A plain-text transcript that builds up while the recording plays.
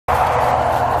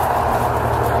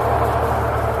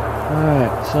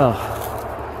So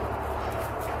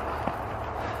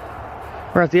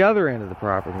we're at the other end of the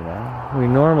property now. We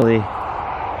normally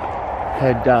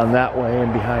head down that way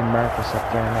and behind Marcus up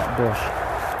there in that bush.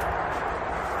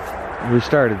 We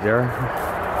started there.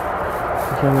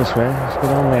 Come this way. Let's go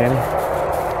down Manny.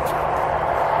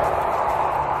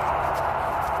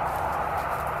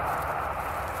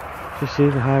 You see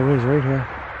the highway's right here.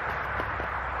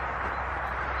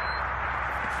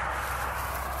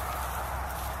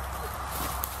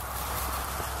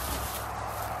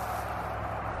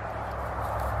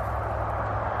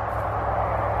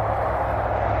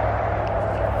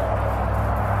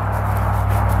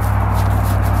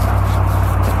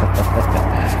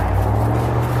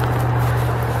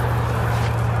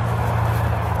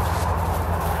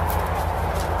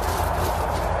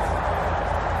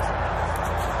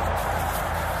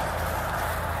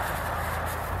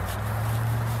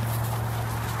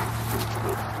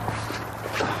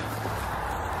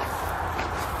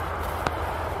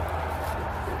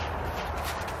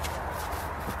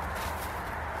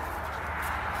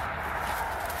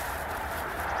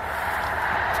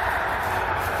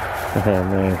 Oh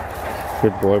man,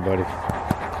 good boy, buddy.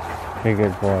 Hey,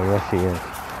 good boy. Yes, he is.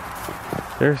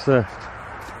 There's the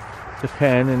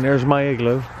pen, and there's my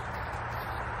igloo.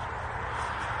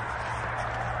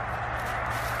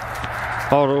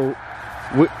 Although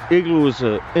igloo is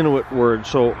an Inuit word,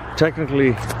 so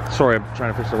technically, sorry, I'm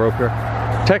trying to fix the rope here.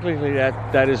 Technically,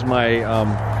 that is my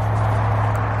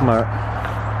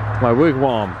my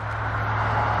wigwam,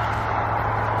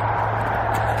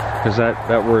 because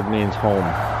that word means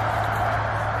home.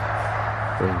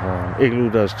 Igloo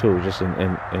does too, just in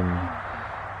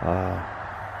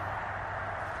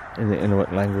the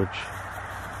Inuit language.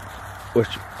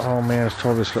 Which, oh man, it's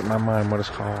totally slipped my mind what it's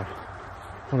called.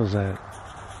 What is that?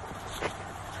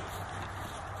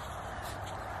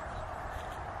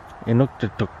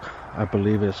 Inuktitut, I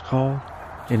believe it's called.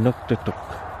 Inuktitut.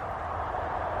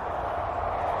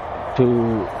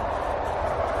 To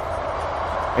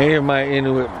any of my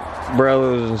Inuit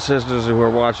brothers and sisters who are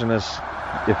watching this,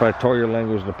 if I tore your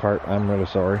language apart, I'm really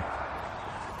sorry.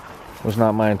 It was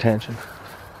not my intention.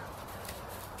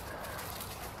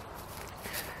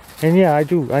 And yeah, I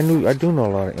do know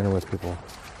a lot of Inuit people.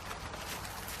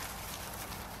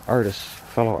 Artists,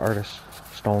 fellow artists,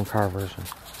 stone carvers and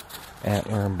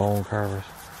antler and bone carvers.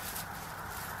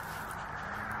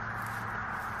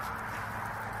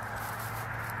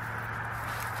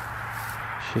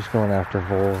 She's going after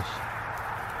voles.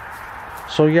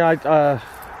 So yeah,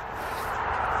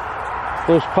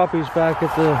 those puppies back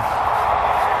at the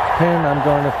pen, I'm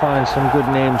going to find some good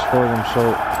names for them.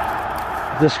 So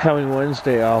this coming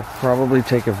Wednesday, I'll probably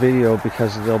take a video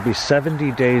because they'll be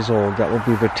 70 days old. That will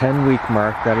be the 10-week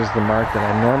mark. That is the mark that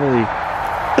I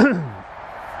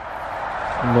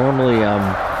normally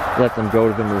let them go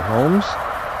to the new homes.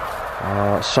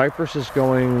 Cypress is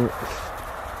going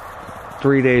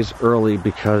 3 days early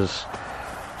because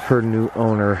her new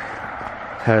owner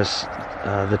has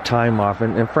the time off,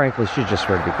 and frankly, she's just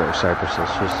ready to go. Cypress is.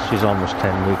 She's almost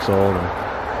 10 weeks old, and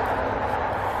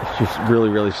she's really,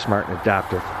 really smart and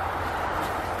adaptive.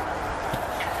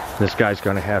 This guy's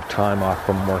going to have time off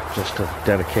from work just to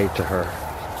dedicate to her.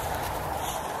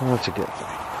 Well, that's a good thing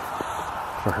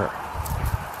for her.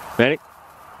 Manny?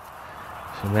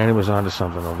 So Manny was onto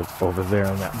something over there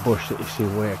in that bush that you see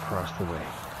way across the way.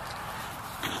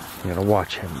 You gotta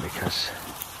watch him because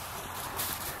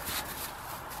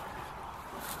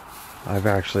I've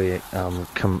actually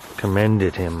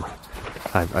commended him.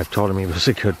 I've told him he was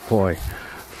a good boy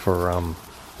for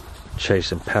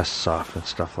chasing pests off and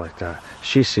stuff like that.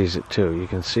 She sees it too. You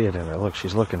can see it in her. Look,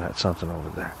 she's looking at something over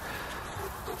there.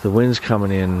 The wind's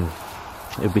coming in.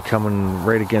 It'd be coming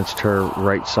right against her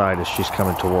right side as she's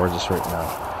coming towards us right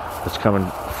now. It's coming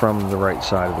from the right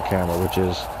side of the camera, which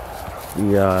is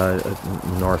the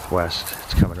northwest.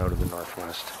 It's coming out of the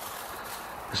northwest.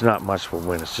 It's not much for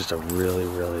wind. It's just a really,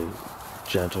 really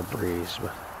gentle breeze.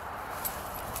 But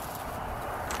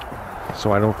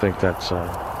so I don't think that's.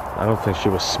 I don't think she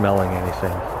was smelling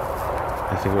anything.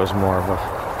 I think it was more of a.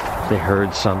 They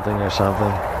heard something or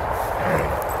something.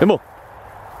 Himo.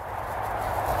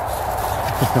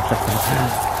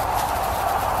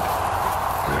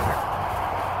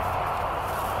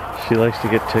 She likes to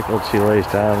get tickled. She lays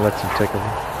down and lets him tickle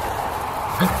her.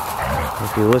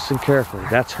 If you listen carefully,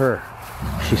 that's her.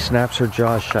 She snaps her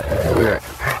jaws shut. You can hear it.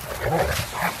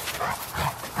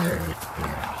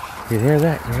 You hear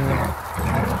that? You hear that?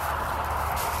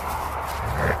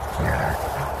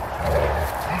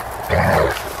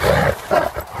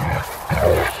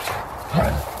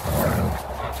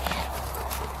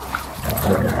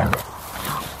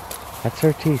 That's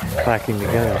her teeth clacking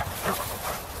together.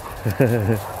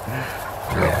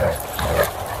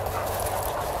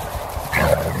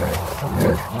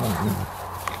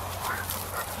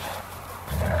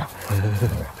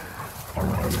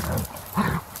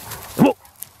 Whoa.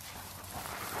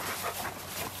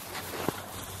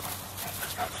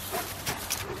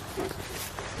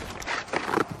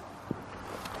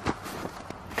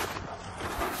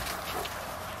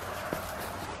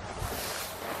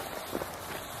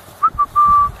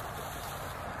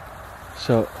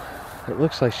 So it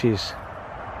looks like she's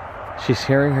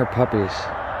hearing her puppies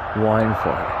whine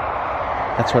for her.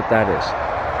 That's what that is.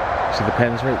 See, the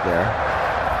pen's right there.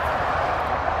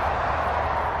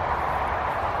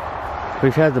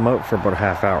 We've had them out for about a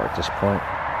half hour at this point.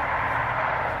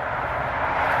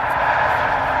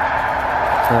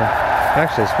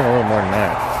 Actually, it's been a little more than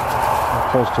that.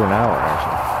 Close to an hour,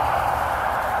 actually.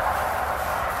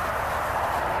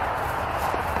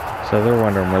 So they're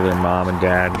wondering where their mom and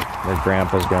dad, their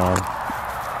grandpa's gone.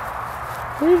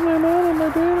 Where's my mom and my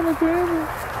dad and my grandpa?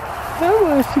 I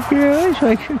want to go. I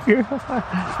like to go.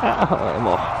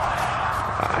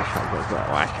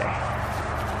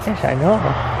 Yes, I know.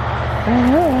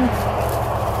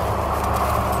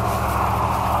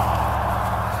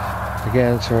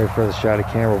 Again, sorry for the shoddy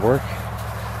camera work.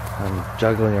 I'm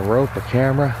juggling a rope, a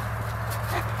camera,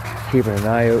 keeping an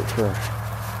eye out for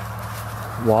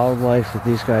wildlife that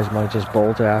these guys might just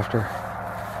bolt after.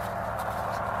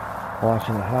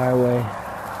 Watching the highway,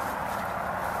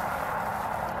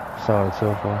 so on and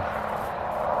so forth.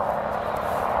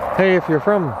 Hey, if you're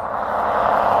from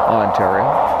Ontario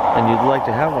and you'd like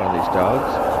to have one of these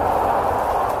dogs,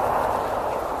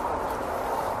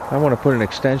 I want to put an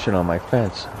extension on my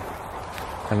fence.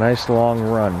 A nice long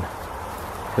run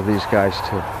for these guys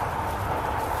to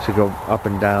go up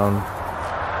and down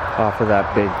off of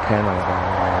that big pen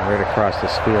right across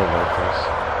this field like this.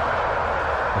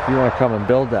 If you want to come and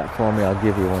build that for me, I'll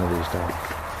give you one of these dogs.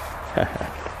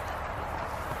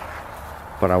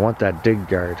 But I want that dig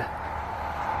guard.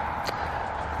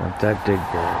 I want that dig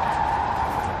guard.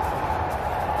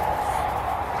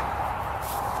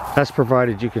 That's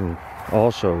provided you can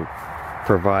also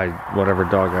provide whatever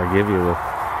dog I give you with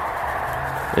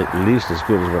at least as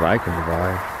good as what I can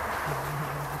provide.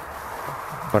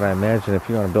 But I imagine if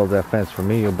you want to build that fence for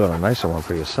me, you'll build a nicer one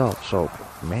for yourself. So,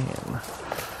 man,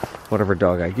 whatever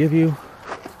dog I give you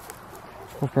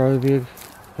will probably be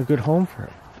a good home for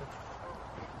it.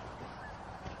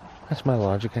 That's my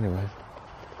logic anyway.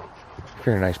 If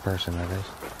you're a nice person, that is.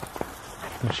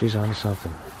 And she's on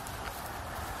something.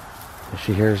 If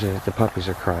she hears it, the puppies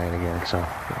are crying again. So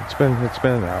it's been an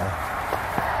hour.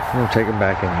 I'm gonna take them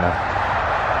back in now.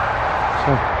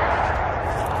 So,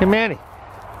 hey Manny.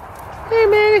 Hey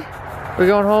Manny. We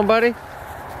going home, buddy?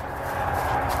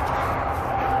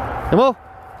 Come on.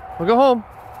 We'll go home.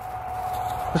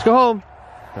 Let's go home.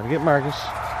 Gotta get Marcus.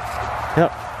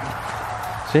 Yep.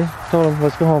 See? Told him,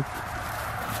 let's go home.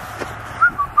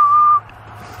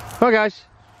 Come on, guys.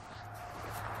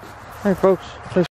 All right, folks.